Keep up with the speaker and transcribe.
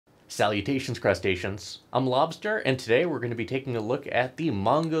Salutations, crustaceans. I'm Lobster, and today we're going to be taking a look at the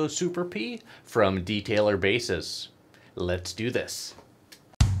Mongo Super P from Detailer Basses. Let's do this.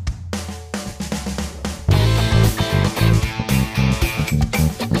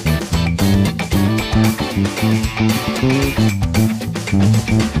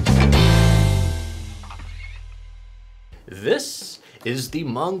 This is the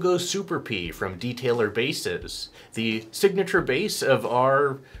Mongo Super P from Detailer Basses, the signature bass of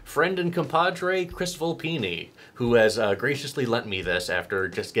our friend and compadre Chris Volpini, who has graciously lent me this after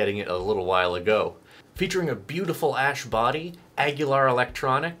just getting it a little while ago. Featuring a beautiful ash body, Aguilar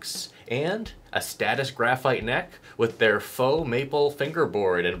electronics, and a Status Graphite neck with their faux maple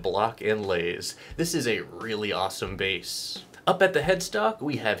fingerboard and block inlays. This is a really awesome bass. Up at the headstock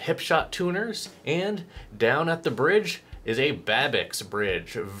we have hipshot tuners, and down at the bridge is a Babix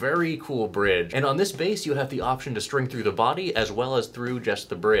bridge. Very cool bridge. And on this bass you have the option to string through the body as well as through just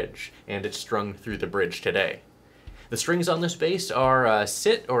the bridge, and it's strung through the bridge today. The strings on this bass are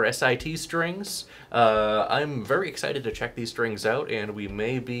SIT or SIT strings. I'm very excited to check these strings out, and we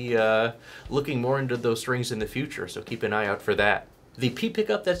may be looking more into those strings in the future, so keep an eye out for that. The P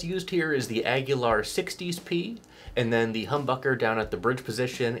pickup that's used here is the Aguilar 60s P, and then the humbucker down at the bridge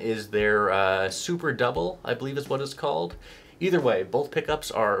position is their Super Double, I believe is what it's called. Either way, both pickups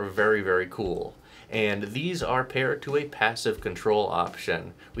are very, very cool. And these are paired to a passive control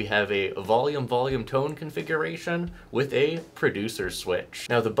option. We have a volume tone configuration with a producer switch.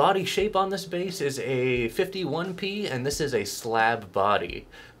 Now the body shape on this bass is a 51P, and this is a slab body.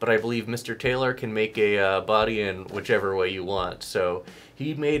 But I believe Mr. Taylor can make a body in whichever way you want. So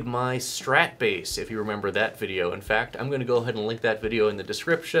he made my Strat bass, if you remember that video. In fact, I'm going to go ahead and link that video in the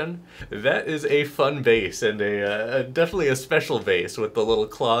description. That is a fun bass, and definitely a special bass with the little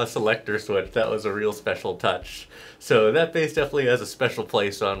claw selector switch. That was a real special touch. So that bass definitely has a special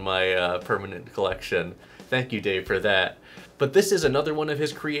place on my permanent collection. Thank you, Dave, for that. But this is another one of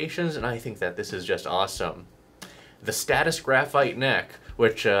his creations, and I think that this is just awesome. The Status Graphite neck,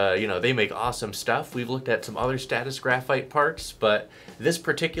 which, you know, they make awesome stuff. We've looked at some other Status Graphite parts, but this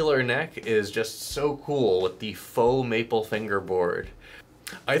particular neck is just so cool with the faux maple fingerboard.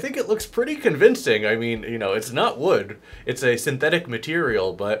 I think it looks pretty convincing. I mean, you know, it's not wood, it's a synthetic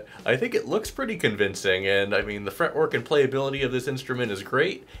material, but I think it looks pretty convincing. And I mean, the fretwork and playability of this instrument is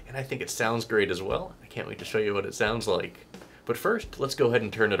great, and I think it sounds great as well. I can't wait to show you what it sounds like. But first, let's go ahead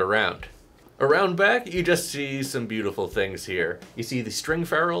and turn it around. Around back, you just see some beautiful things here. You see the string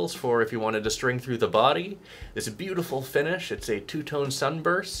ferrules for if you wanted to string through the body. This beautiful finish, it's a two-tone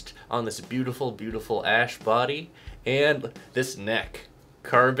sunburst on this beautiful, beautiful ash body. And this neck,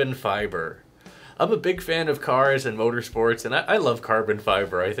 carbon fiber. I'm a big fan of cars and motorsports, and I love carbon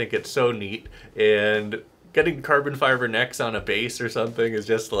fiber. I think it's so neat, and getting carbon fiber necks on a bass or something is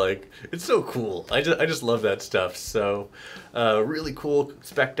just like, it's so cool. I just love that stuff. So really cool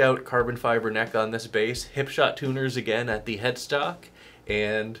spec'd out carbon fiber neck on this bass. Hipshot tuners again at the headstock,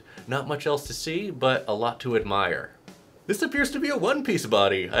 and not much else to see, but a lot to admire. This appears to be a one-piece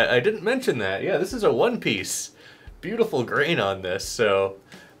body. I didn't mention that. Yeah, this is a one-piece. Beautiful grain on this, so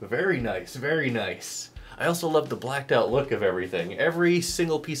very nice, very nice. I also love the blacked out look of everything. Every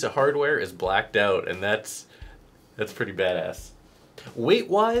single piece of hardware is blacked out, and that's pretty badass.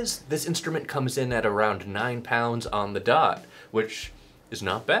 Weight-wise, this instrument comes in at around 9 pounds on the dot, which is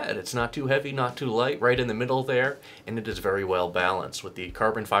not bad. It's not too heavy, not too light, right in the middle there, and it is very well balanced with the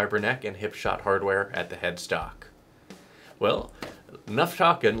carbon fiber neck and hipshot hardware at the headstock. Well, enough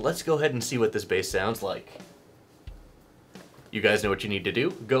talking, let's go ahead and see what this bass sounds like. You guys know what you need to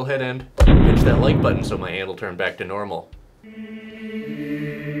do. Go ahead and pinch that like button so my hand will turn back to normal.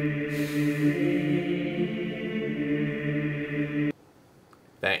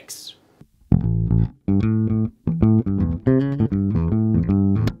 Thanks.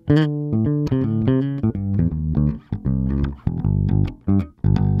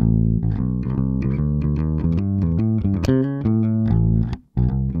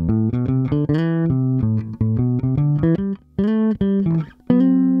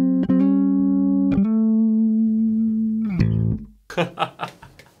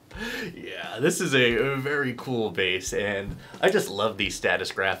 Yeah, this is a very cool bass, and I just love these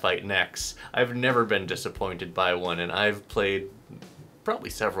Status Graphite necks. I've never been disappointed by one, and I've played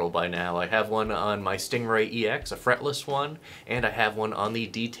probably several by now. I have one on my Stingray EX, a fretless one, and I have one on the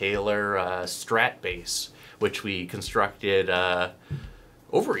Detailer Strat bass, which we constructed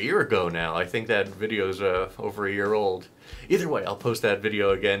over a year ago now. I think that video's over a year old. Either way, I'll post that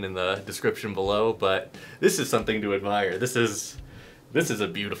video again in the description below, but this is something to admire. This is a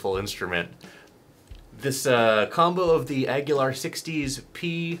beautiful instrument. This combo of the Aguilar 60s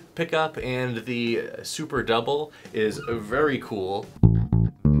P pickup and the Super Double is very cool.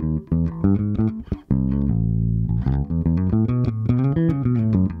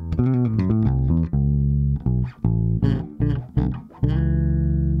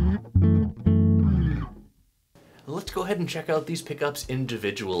 Let's go ahead and check out these pickups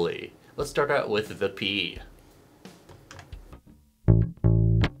individually. Let's start out with the P.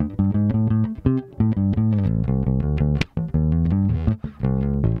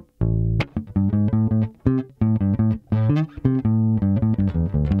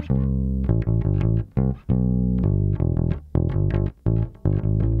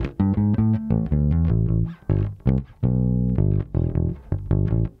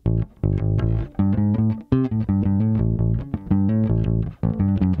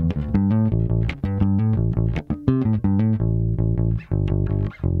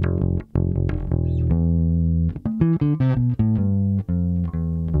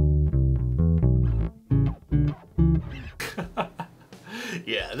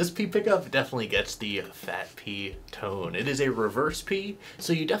 Yeah, this P pickup definitely gets the fat P tone. It is a reverse P,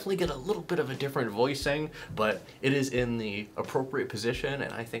 so you definitely get a little bit of a different voicing, but it is in the appropriate position,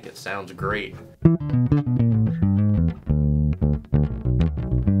 and I think it sounds great.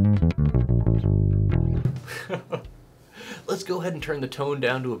 Let's go ahead and turn the tone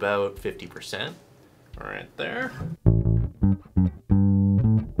down to about 50%. Right there.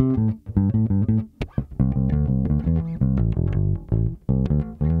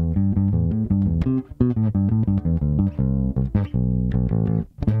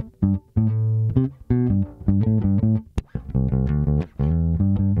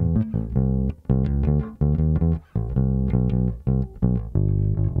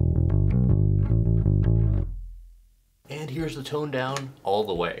 And here's the tone down all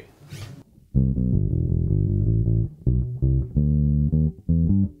the way.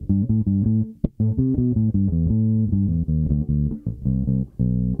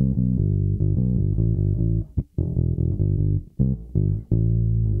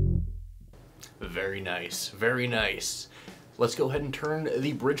 Very nice, very nice. Let's go ahead and turn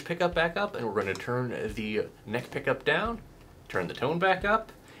the bridge pickup back up, and we're going to turn the neck pickup down, turn the tone back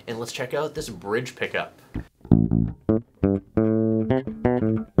up, and let's check out this bridge pickup.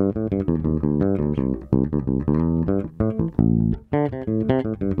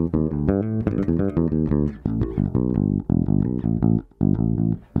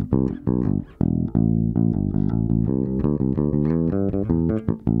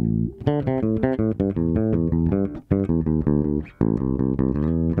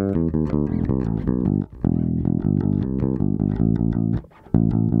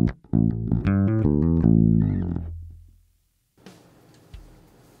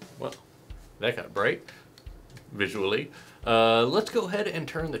 Well, that got bright visually. Let's go ahead and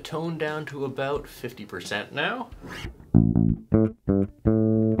turn the tone down to about 50% now.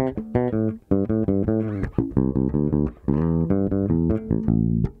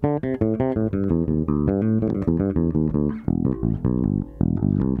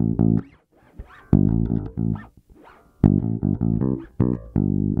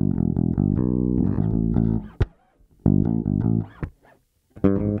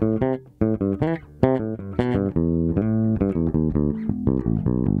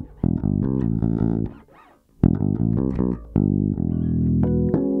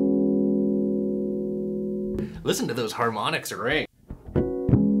 Listen to those harmonics ring.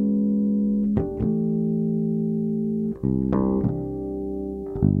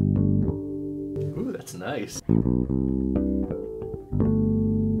 Ooh, that's nice.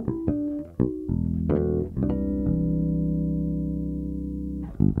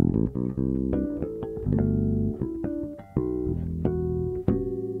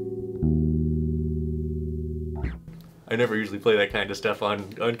 I never usually play that kind of stuff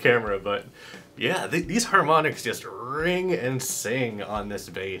on camera, but yeah, these harmonics just ring and sing on this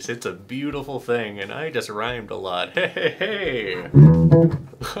bass. It's a beautiful thing, and I just rhymed a lot. Hey, hey, hey!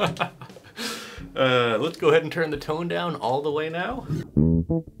 Let's go ahead and turn the tone down all the way now.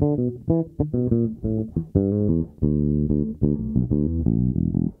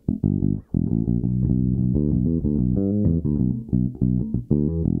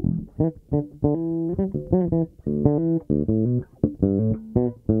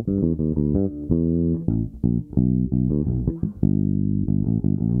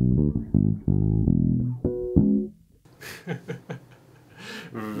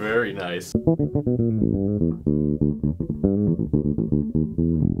 Very nice.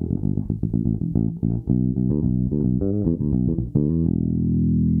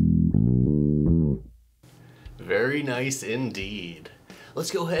 Very nice indeed.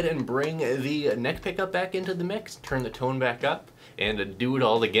 Let's go ahead and bring the neck pickup back into the mix, turn the tone back up, and do it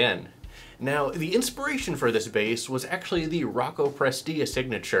all again. Now, the inspiration for this bass was actually the Rocco Prestia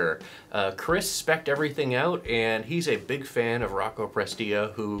signature. Chris spec'd everything out, and he's a big fan of Rocco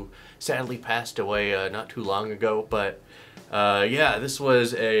Prestia, who sadly passed away not too long ago. But yeah, this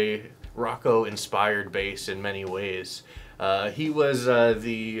was a Rocco-inspired bass in many ways. He was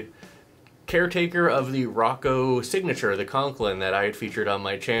the caretaker of the Rocco signature, the Conklin, that I had featured on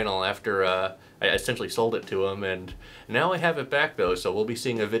my channel after I essentially sold it to him, and now I have it back though, so we'll be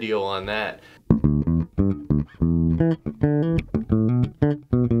seeing a video on that.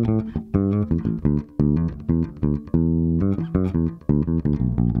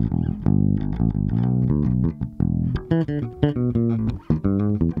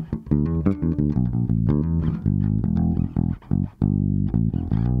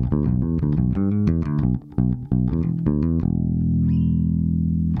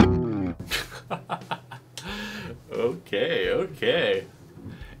 Okay.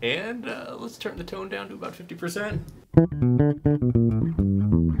 And let's turn the tone down to about 50%.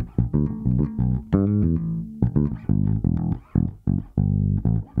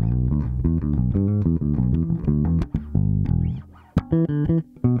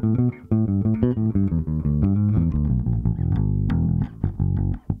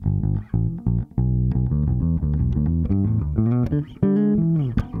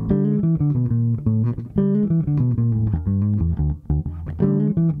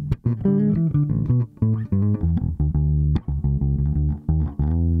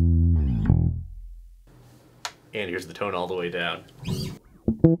 And here's the tone all the way down.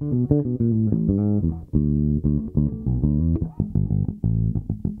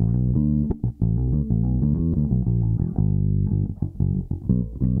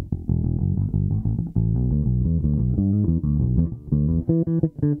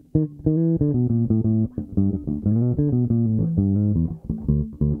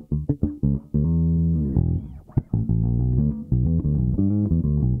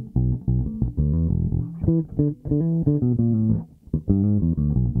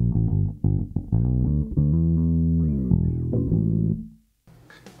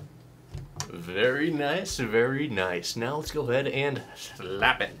 Very nice, very nice. Now let's go ahead and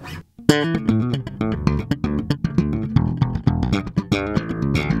slap it.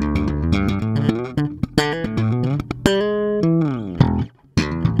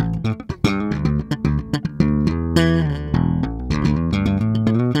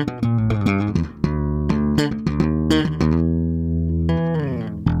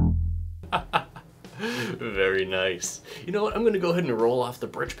 Very nice. You know what, I'm going to go ahead and roll off the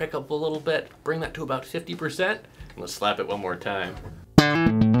bridge pickup a little bit, bring that to about 50%, and let's slap it one more time.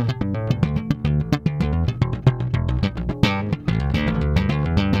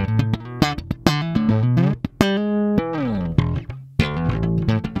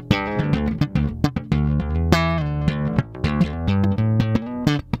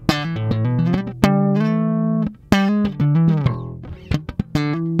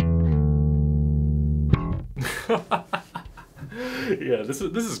 Yeah, this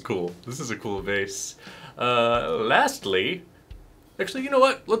is cool. This is a cool bass. Lastly, actually, you know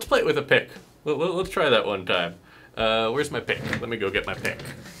what? Let's play it with a pick. Let's try that one time. Where's my pick? Let me go get my pick.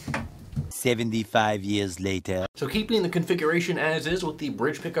 75 years later. So keeping the configuration as is with the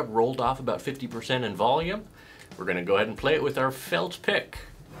bridge pickup rolled off about 50% in volume, we're going to go ahead and play it with our felt pick.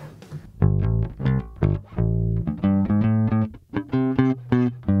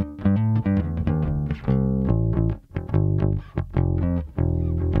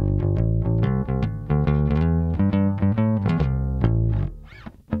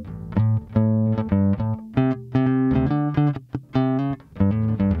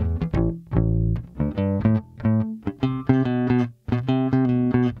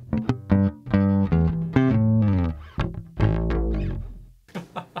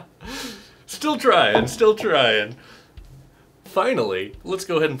 Still trying. Finally, let's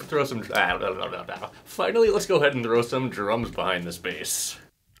go ahead and throw some. Finally, let's go ahead and throw some drums behind this bass.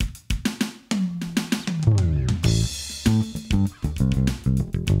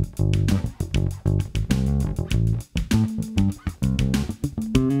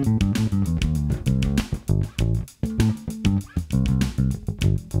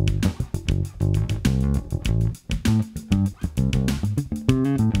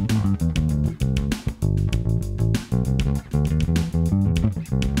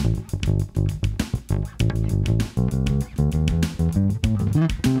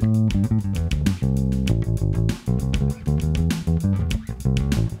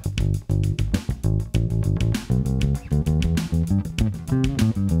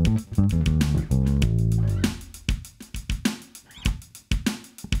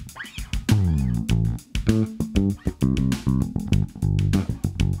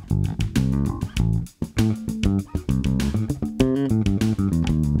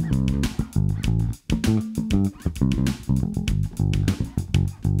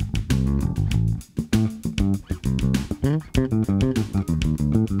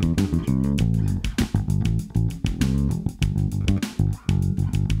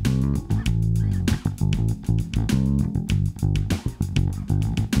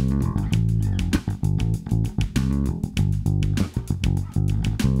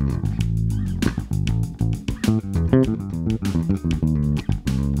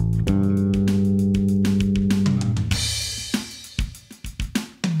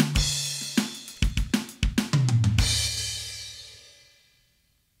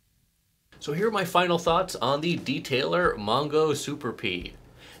 here are my final thoughts on the Detailer Mongo Super P.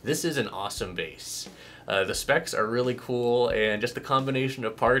 This is an awesome bass. The specs are really cool, and just the combination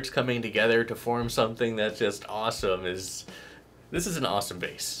of parts coming together to form something that's just awesome this is an awesome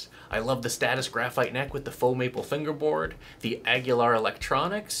bass. I love the Status Graphite neck with the faux maple fingerboard, the Aguilar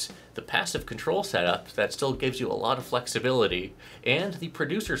electronics, the passive control setup that still gives you a lot of flexibility, and the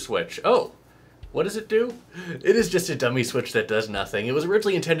producer switch. Oh, what does it do? It is just a dummy switch that does nothing. It was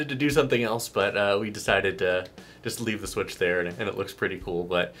originally intended to do something else, but we decided to just leave the switch there, and it looks pretty cool,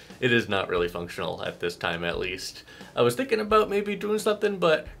 but it is not really functional at this time, at least. I was thinking about maybe doing something,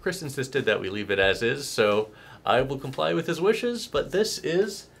 but Chris insisted that we leave it as is, so I will comply with his wishes. But this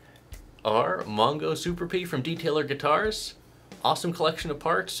is our Mongo Super P from Detailer Guitars. Awesome collection of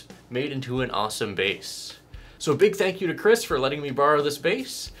parts made into an awesome bass. So big thank you to Chris for letting me borrow this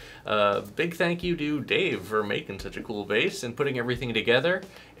bass. Big thank you to Dave for making such a cool bass and putting everything together.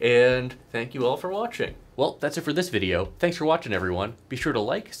 And thank you all for watching. Well, that's it for this video. Thanks for watching, everyone. Be sure to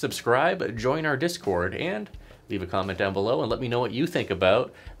like, subscribe, join our Discord, and leave a comment down below and let me know what you think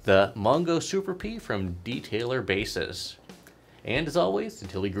about the Mongo Super P from Detailer Basses. And as always,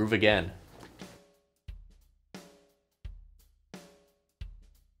 until we groove again.